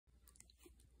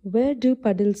Where Do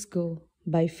Puddles Go?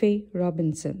 By Faye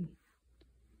Robinson.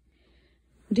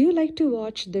 Do you like to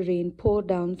watch the rain pour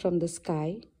down from the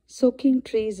sky, soaking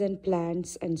trees and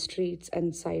plants and streets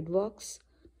and sidewalks?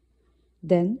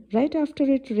 Then, right after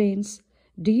it rains,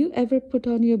 do you ever put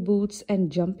on your boots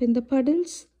and jump in the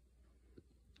puddles?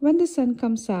 When the sun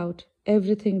comes out,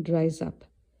 everything dries up,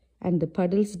 and the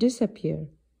puddles disappear.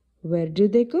 Where do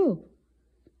they go?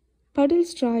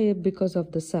 Puddles dry up because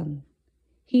of the sun.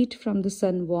 Heat from the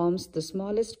sun warms the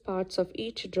smallest parts of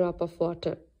each drop of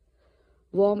water.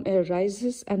 Warm air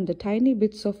rises and the tiny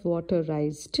bits of water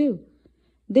rise too.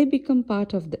 They become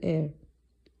part of the air.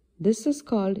 This is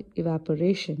called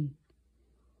evaporation.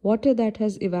 Water that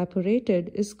has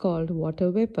evaporated is called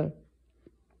water vapor.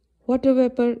 Water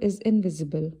vapor is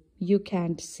invisible. You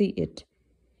can't see it.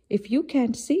 If you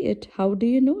can't see it, how do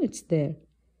you know it's there?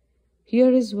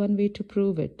 Here is one way to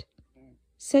prove it.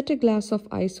 Set a glass of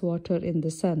ice water in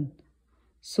the sun.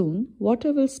 Soon,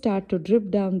 water will start to drip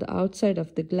down the outside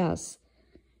of the glass.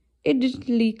 It didn't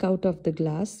leak out of the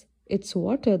glass. It's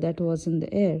water that was in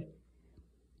the air.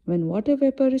 When water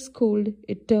vapor is cooled,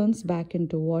 it turns back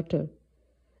into water.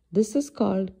 This is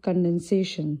called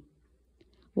condensation.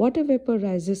 Water vapor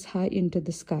rises high into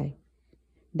the sky.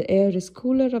 The air is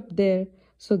cooler up there,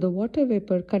 so the water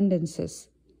vapor condenses.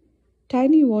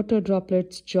 Tiny water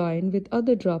droplets join with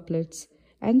other droplets,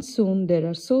 and soon there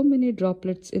are so many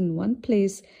droplets in one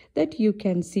place that you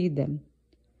can see them.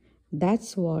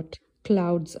 That's what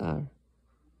clouds are.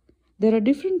 There are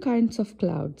different kinds of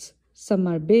clouds. Some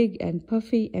are big and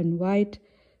puffy and white.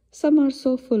 Some are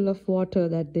so full of water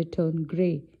that they turn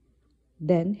gray.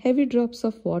 Then heavy drops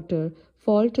of water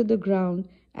fall to the ground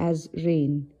as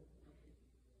rain.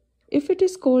 If it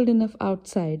is cold enough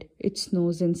outside, it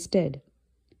snows instead.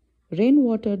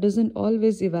 Rainwater doesn't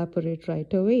always evaporate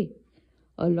right away.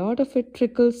 A lot of it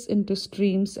trickles into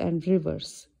streams and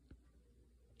rivers.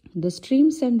 The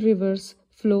streams and rivers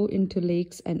flow into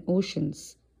lakes and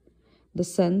oceans. The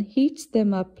sun heats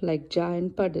them up like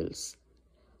giant puddles.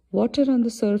 Water on the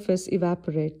surface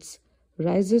evaporates,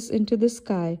 rises into the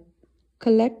sky,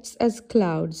 collects as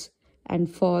clouds, and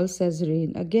falls as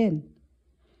rain again.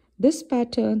 This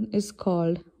pattern is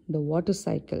called the water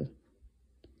cycle.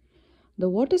 The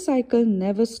water cycle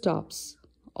never stops.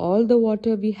 All the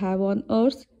water we have on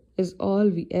earth is all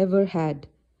we ever had.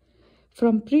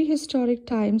 From prehistoric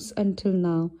times until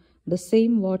now, the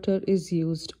same water is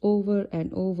used over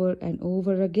and over and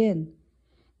over again.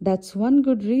 That's one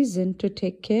good reason to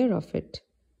take care of it.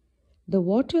 The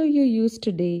water you use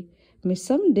today may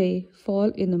someday fall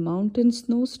in a mountain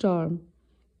snowstorm,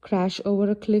 crash over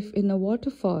a cliff in a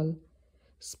waterfall,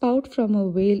 spout from a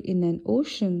whale in an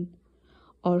ocean,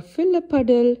 or fill a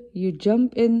puddle you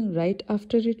jump in right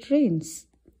after it rains.